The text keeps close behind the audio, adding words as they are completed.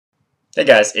Hey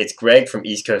guys, it's Greg from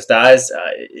East Coast Eyes.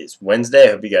 It's Wednesday.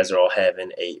 I hope you guys are all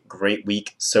having a great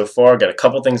week so far. Got a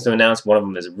couple things to announce. One of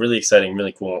them is really exciting,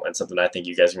 really cool, and something I think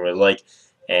you guys are going to really like,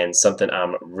 and something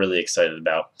I'm really excited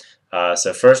about.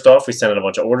 So first off, we sent out a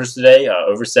bunch of orders today,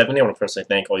 over 70. I want to personally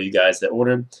thank all you guys that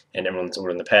ordered and everyone that's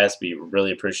ordered in the past. We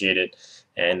really appreciate it,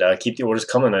 and keep the orders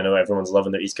coming. I know everyone's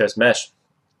loving their East Coast mesh.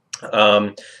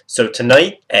 So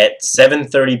tonight at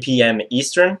 7:30 p.m.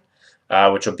 Eastern,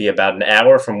 which will be about an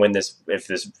hour from when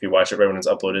if you watch it right when it's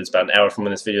uploaded, it's about an hour from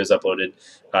when this video is uploaded.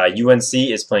 UNC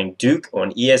is playing Duke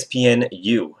on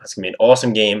ESPNU. That's going to be an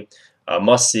awesome game,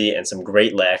 must see, and some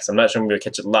great lax. I'm not sure I'm going to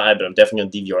catch it live, but I'm definitely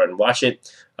going to DVR it and watch it.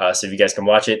 So if you guys can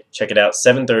watch it, check it out.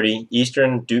 7:30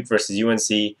 Eastern, Duke versus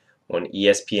UNC on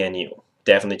ESPNU.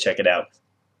 Definitely check it out.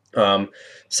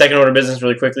 Second order of business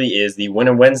really quickly is the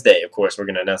winner Wednesday. Of course, we're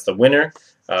going to announce the winner,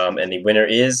 and the winner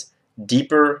is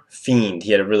Deeper Fiend.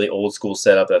 He had a really old school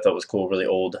setup that I thought was cool, really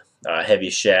old, heavy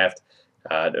shaft,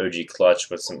 OG clutch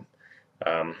with some.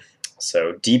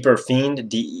 So Deeper Fiend,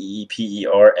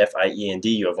 DEEPERFIEND,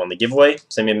 you have won the giveaway.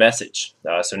 Send me a message.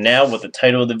 So now what the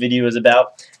title of the video is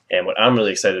about, and what I'm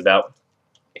really excited about,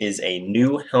 is a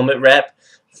new helmet wrap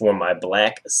for my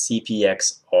black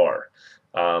CPX-R.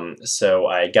 So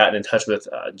I got in touch with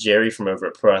Jerry from over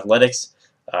at ProAthletics.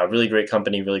 Really great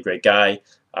company, really great guy.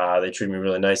 They treat me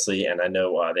really nicely, and I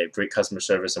know they have great customer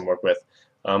service and work with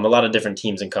a lot of different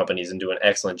teams and companies and do an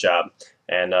excellent job.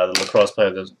 And the lacrosse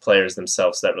players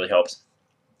themselves, so that really helps.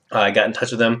 I got in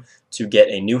touch with them to get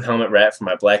a new helmet wrap for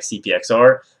my black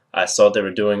CPX-R. I saw what they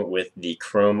were doing with the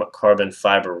chrome carbon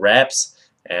fiber wraps,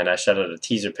 and I shot out a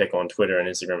teaser pic on Twitter and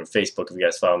Instagram and Facebook if you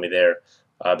guys follow me there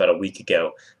about a week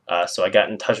ago. So I got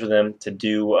in touch with them to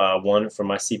do one for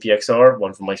my CPX-R,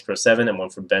 one for Mike's Pro 7, and one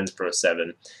for Ben's Pro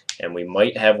 7. And we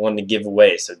might have one to give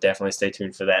away, so definitely stay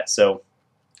tuned for that. So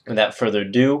without further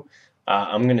ado,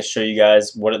 I'm going to show you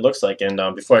guys what it looks like. And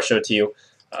before I show it to you,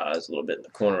 there's a little bit in the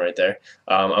corner right there,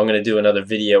 I'm going to do another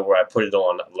video where I put it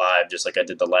on live just like I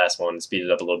did the last one, and speed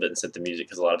it up a little bit and set the music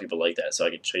because a lot of people like that. So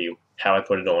I can show you how I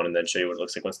put it on and then show you what it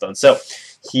looks like when it's done. So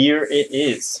here it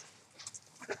is.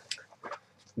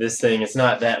 This thing, it's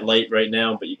not that light right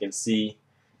now, but you can see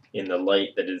in the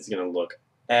light that it's going to look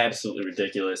absolutely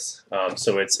ridiculous.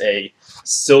 So it's a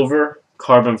silver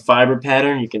carbon fiber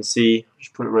pattern. You can see,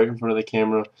 just put it right in front of the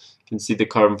camera. You can see the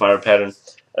carbon fiber pattern.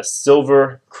 A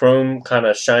silver chrome kind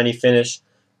of shiny finish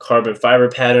carbon fiber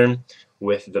pattern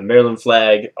with the Maryland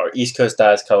flag, our East Coast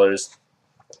Eyes colors,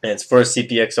 and it's for a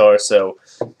CPX-R. So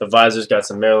the visor's got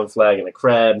some Maryland flag and a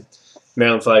crab.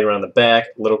 Maryland flag around the back,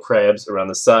 little crabs around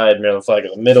the side, Maryland flag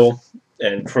in the middle,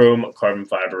 and chrome carbon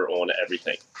fiber on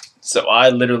everything. So I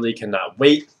literally cannot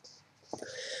wait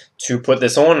to put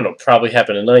this on. It'll probably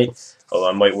happen tonight, although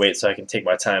I might wait so I can take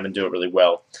my time and do it really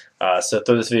well. So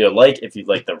throw this video a like if you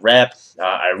like the wrap.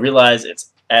 I realize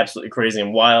it's absolutely crazy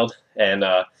and wild, and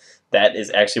that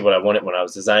is actually what I wanted when I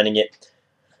was designing it.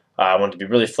 I wanted it to be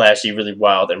really flashy, really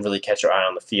wild, and really catch your eye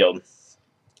on the field.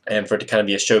 And for it to kind of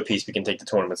be a showpiece, we can take to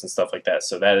tournaments and stuff like that.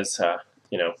 So that is,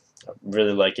 you know, I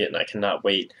really like it, and I cannot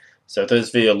wait. So throw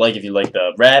this video a like if you like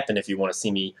the wrap, and if you want to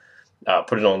see me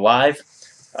put it on live.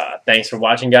 Thanks for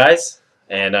watching, guys,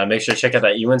 and make sure to check out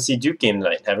that UNC Duke game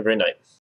tonight. Have a great night.